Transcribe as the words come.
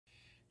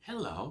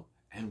Hello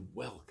and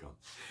welcome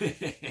to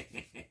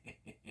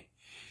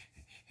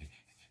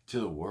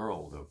the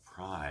world of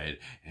pride,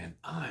 and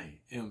I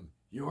am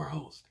your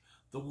host,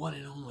 the one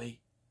and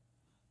only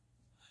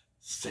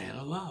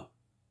Santa Love.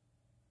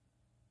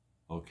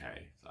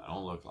 Okay, so I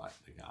don't look like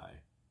the guy.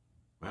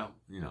 Well,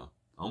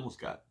 almost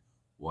got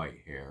white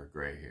hair,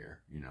 gray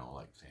hair,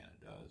 like Santa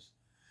does.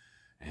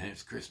 And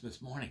it's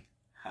Christmas morning.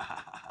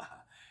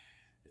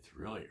 It's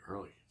really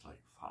early. It's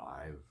like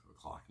 5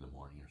 o'clock in the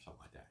morning or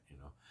something like that,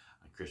 on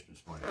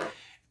Christmas morning.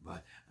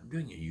 But I'm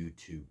doing a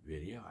YouTube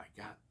video. I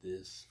got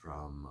this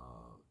from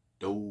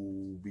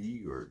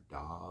Adobe or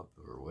Dob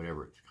or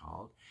whatever it's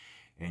called.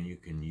 And you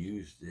can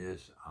use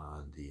this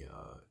on the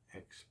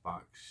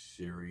Xbox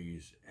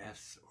Series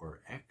S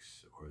or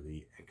X or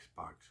the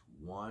Xbox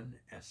One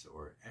S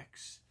or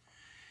X.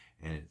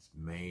 And it's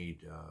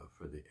made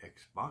for the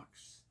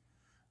Xbox.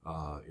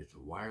 It's a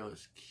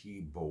wireless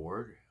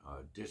keyboard.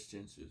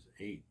 Distance is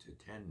 8 to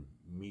 10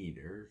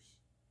 meters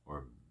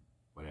or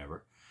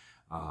whatever.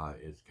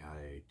 It's got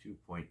a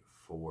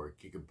 2.4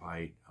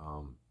 gigabyte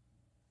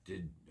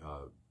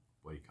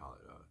what do you call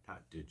it?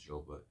 Not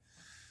digital, but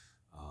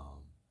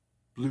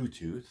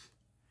Bluetooth.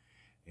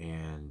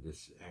 And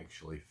this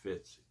actually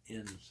fits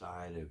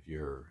inside of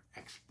your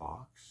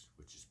Xbox,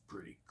 which is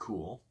pretty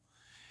cool.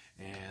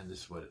 And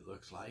this is what it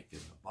looks like in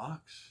the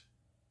box.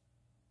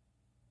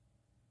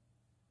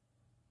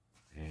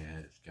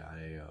 And it's got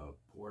a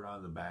port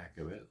on the back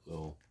of it,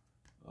 little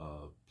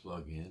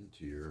plug in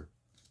to your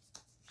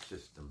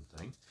system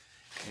thing.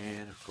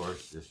 And of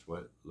course, this is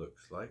what it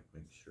looks like.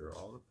 Make sure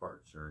all the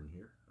parts are in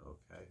here.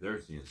 Okay,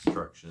 there's the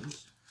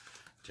instructions.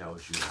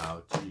 Tells you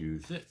how to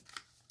use it.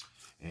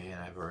 And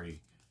I've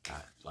already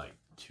got like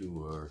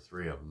 2 or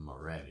 3 of them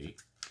already.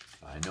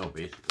 So I know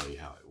basically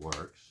how it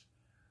works.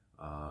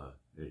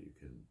 That you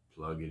can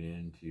plug it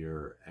into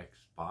your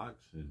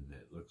Xbox, and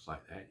it looks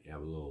like that. You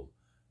have a little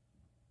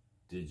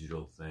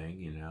digital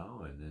thing, and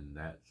then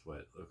that's what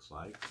it looks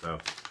like. So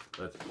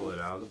let's pull it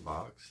out of the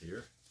box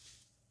here.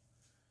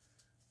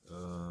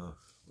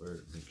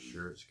 Make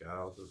sure it's got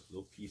all those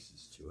little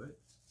pieces to it.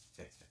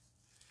 I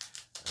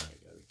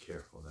gotta be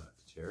careful not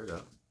to tear it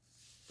up.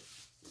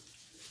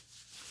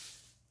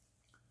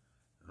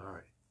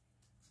 Alright,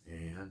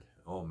 and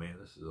oh man,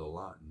 this is a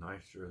lot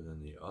nicer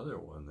than the other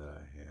one that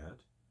I had.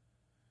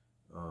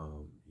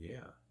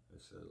 Yeah,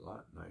 this is a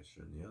lot nicer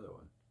than the other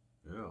one.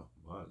 Yeah,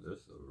 wow, this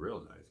is a real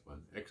nice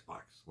one.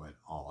 Xbox went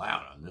all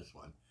out on this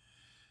one.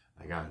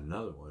 I got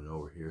another one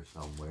over here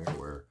somewhere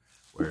where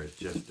it's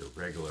just a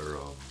regular,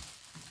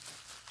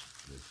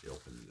 let's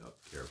open it up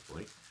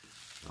carefully.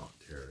 Don't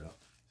tear it up.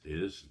 See,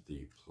 this is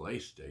the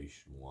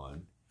PlayStation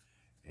one,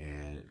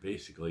 and it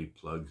basically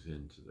plugs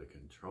into the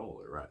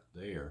controller right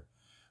there,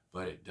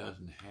 but it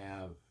doesn't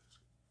have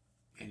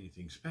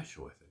anything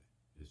special with it.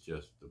 It's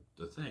just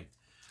the thing.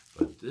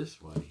 But this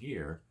one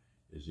here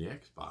is the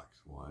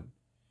Xbox one,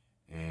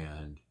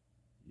 and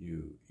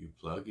you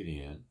plug it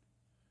in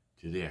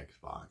to the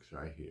Xbox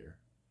right here,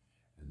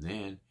 and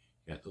then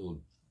you got the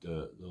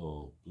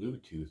little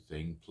Bluetooth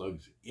thing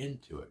plugs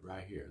into it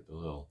right here. The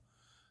little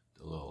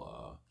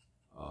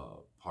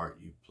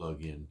part you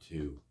plug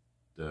into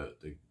the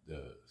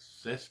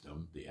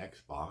system, the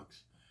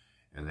Xbox,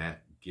 and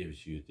that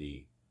gives you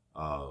the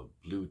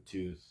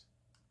Bluetooth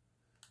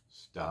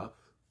stuff.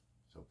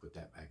 So put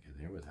that back in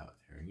there without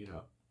tearing it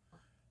up.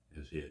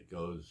 You see, it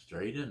goes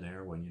straight in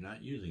there when you're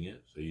not using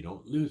it, so you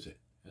don't lose it.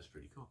 That's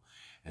pretty cool.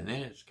 And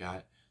then it's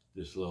got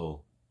this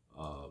little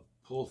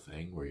pull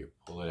thing where you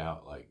pull it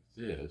out like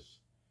this,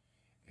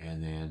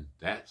 and then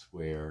that's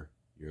where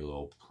your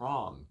little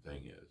prong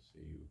thing is. So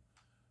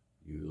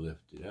you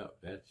lift it up.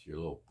 That's your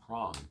little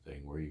prong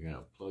thing where you're going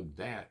to plug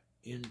that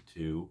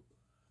into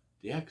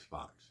the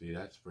Xbox. See,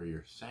 that's for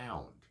your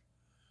sound.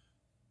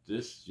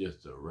 This is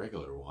just a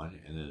regular one,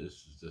 and then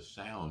this is the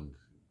sound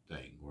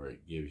thing where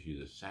it gives you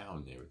the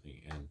sound and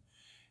everything. And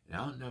I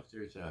don't know if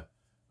there's a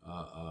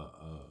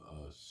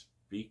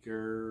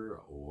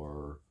speaker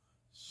or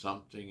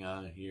something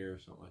on here,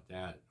 something like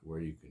that, where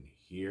you can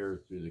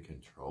hear through the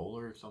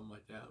controller or something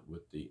like that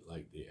with the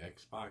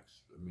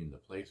Xbox. I mean, the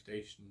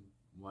PlayStation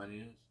one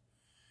is.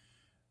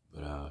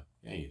 But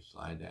yeah, you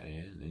slide that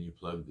in, and then you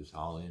plug this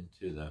all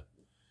into the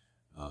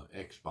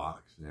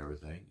Xbox and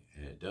everything.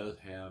 And it does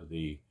have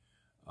the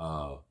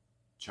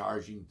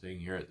charging thing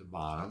here at the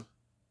bottom.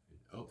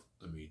 Oh,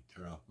 let me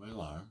turn off my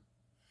alarm.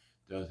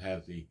 It does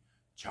have the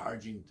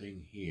charging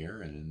thing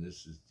here, and then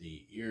this is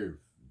the ear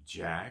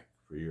jack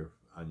for your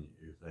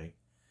thing.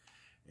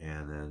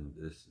 And then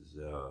this is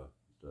the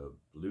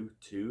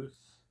Bluetooth.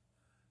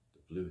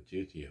 The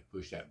Bluetooth, you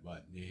push that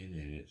button in,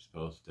 and it's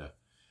supposed to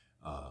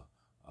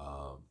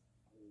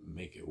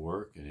make it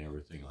work and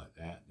everything like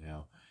that.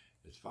 Now,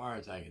 as far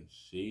as I can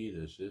see,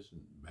 this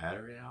isn't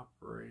battery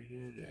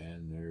operated,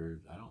 and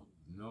I don't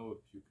know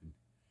if you can,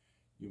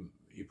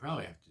 you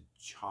probably have to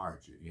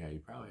charge it. Yeah, you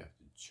probably have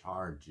to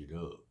charge it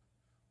up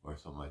or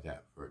something like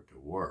that for it to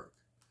work.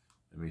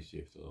 Let me see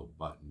if the little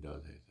button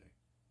does anything.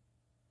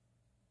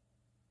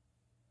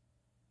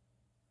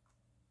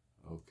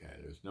 Okay,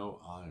 there's no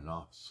on and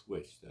off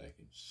switch that I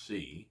can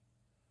see.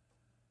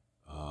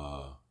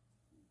 Well,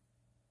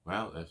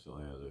 that's the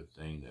only other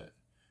thing that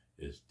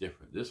is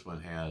different. This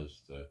one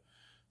has the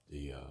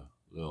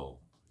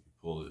little, you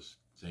pull this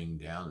thing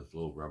down, this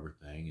little rubber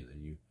thing, and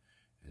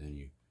then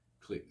you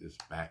click this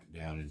back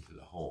down into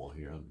the hole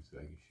here. Let me see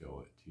if I can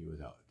show it to you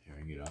without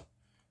tearing it up.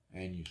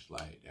 And you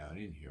slide it down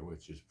in here,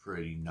 which is a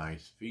pretty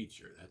nice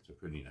feature. That's a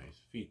pretty nice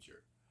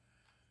feature.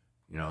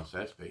 You know, so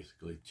that's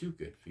basically two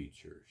good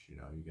features. You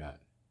know, you got,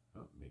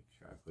 oh, make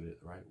sure I put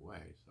it the right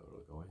way so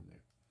it'll go in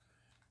there.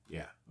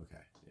 Yeah,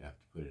 okay. You have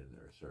to put it in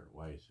there a certain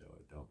way so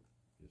it don't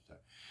get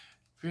stuck.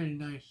 Pretty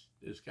nice.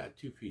 It's got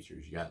two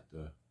features. You got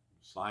the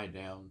slide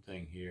down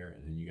thing here,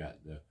 and then you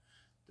got the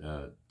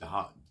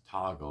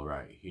toggle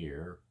right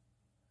here.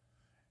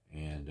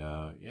 And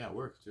yeah, it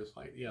works just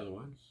like the other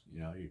ones.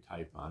 You know, you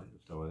type on it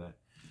and stuff like that.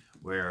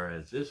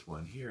 Whereas this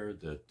one here,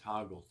 the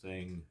toggle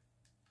thing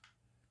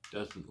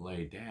doesn't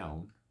lay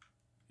down.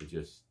 It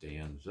just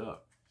stands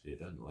up. See, it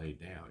doesn't lay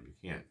down.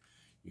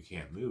 You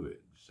can't move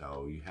it.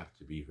 So you have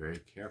to be very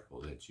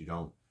careful that you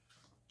don't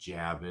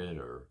jab it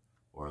or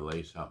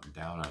lay something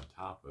down on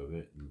top of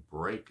it and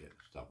break it,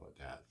 stuff like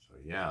that. So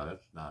yeah,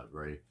 that's not a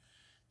very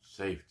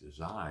safe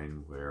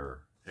design,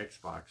 where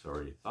Xbox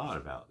already thought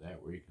about that,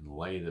 where you can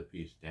lay the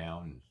piece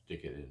down and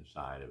stick it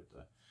inside of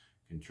the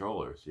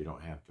controller so you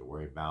don't have to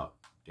worry about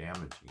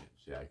damaging it.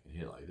 See, I can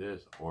hit like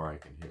this, or I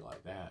can hit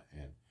like that,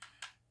 and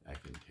I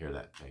can tear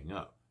that thing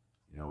up,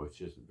 you know, which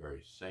isn't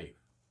very safe.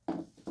 I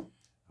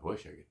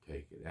wish I could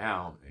take it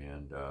out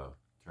and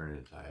turn it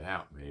inside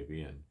out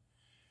maybe, and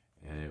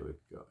it would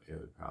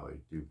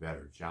probably do a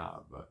better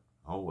job, but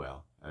oh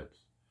well,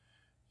 that's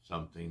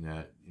something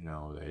that, you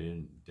know, they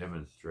didn't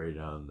demonstrate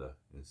on the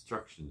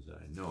instructions that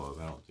I know of.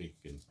 I don't think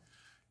you can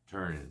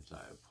turn it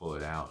inside, pull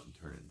it out and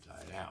turn it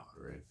inside out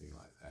or anything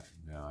like that.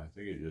 No, I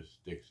think it just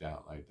sticks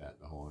out like that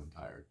the whole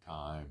entire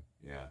time.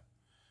 Yeah.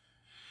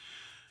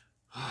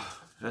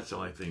 That's the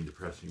only thing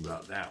depressing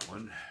about that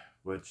one,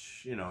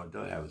 which, you know, it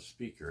does have a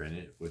speaker in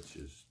it, which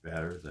is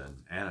better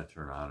and a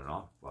turn on and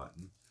off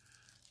button.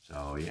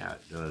 So yeah,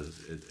 it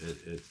does.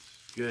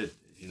 It's good.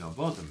 You know,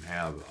 both of them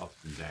have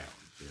ups and downs.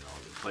 You know,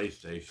 the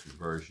PlayStation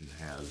version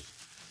has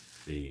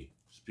the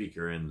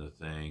speaker in the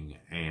thing,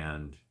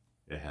 and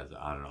it has an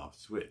on and off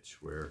switch,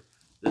 where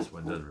this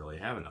one doesn't really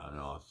have an on and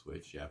off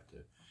switch. You have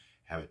to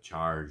have it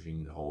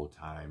charging the whole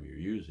time you're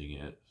using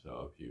it.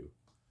 So if you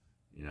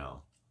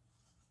know,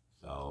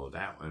 so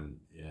that one,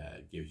 yeah,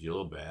 it gives you a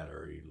little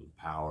battery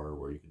power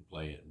where you can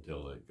play it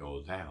until it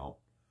goes out,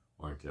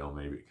 or until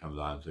maybe it comes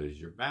on. So as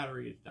your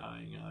battery is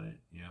dying on it,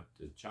 you have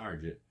to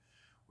charge it.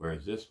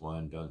 Whereas this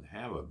one doesn't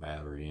have a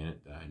battery in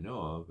it that I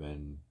know of,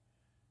 and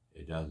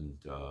it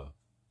doesn't have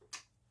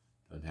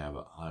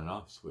an on and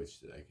off switch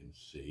that I can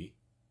see.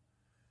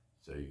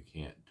 So you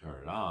can't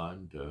turn it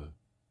on to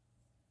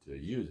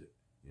use it,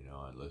 you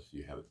know, unless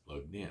you have it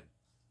plugged in,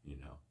 you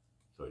know.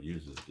 So it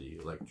uses the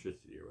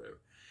electricity or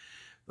whatever.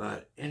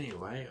 But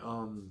anyway,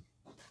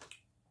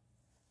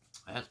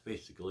 that's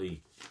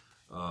basically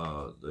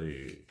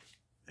the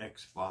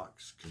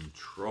Xbox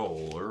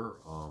controller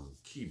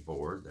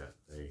keyboard that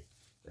they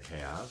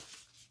have,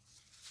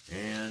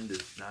 and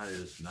it's not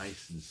as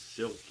nice and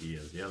silky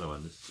as the other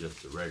one. This is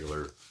just a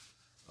regular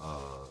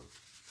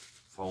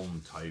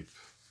foam type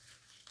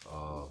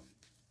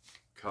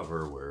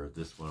cover, where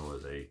this one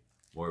was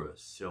more of a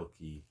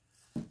silky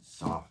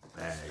soft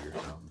bag or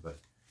something.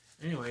 But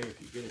anyway, if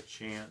you get a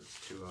chance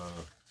to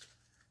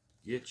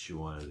get you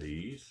one of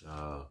these,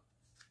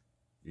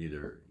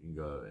 either you can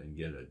go and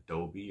get a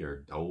Adobe or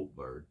Dobe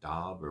or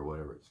Dob or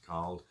whatever it's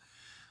called,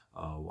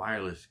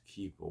 wireless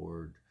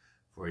keyboard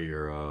for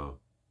your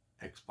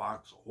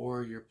Xbox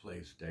or your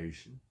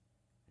PlayStation.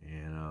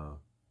 And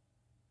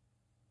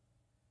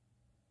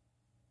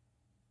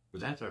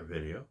but that's our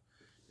video.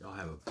 Y'all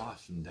have a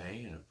awesome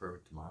day and a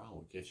perfect tomorrow.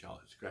 We'll get y'all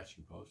at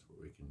Scratching Post where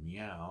we can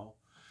meow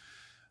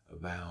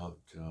about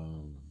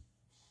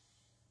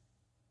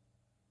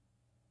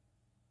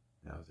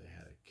now if they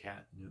had a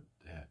catnip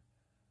that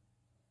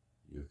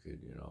you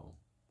could, you know,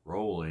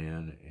 roll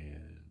in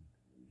and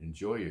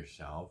enjoy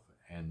yourself,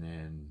 and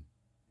then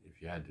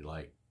if you had to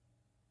like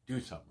do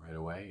something right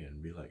away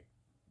and be like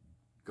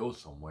go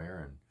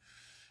somewhere and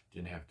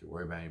didn't have to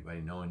worry about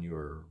anybody knowing you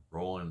were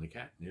rolling the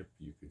catnip,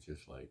 you could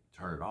just like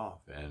turn it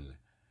off and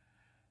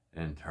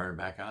turn it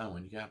back on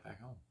when you got back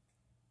home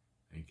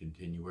and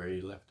continue where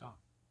you left off.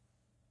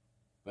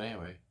 But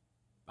anyway,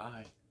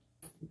 bye.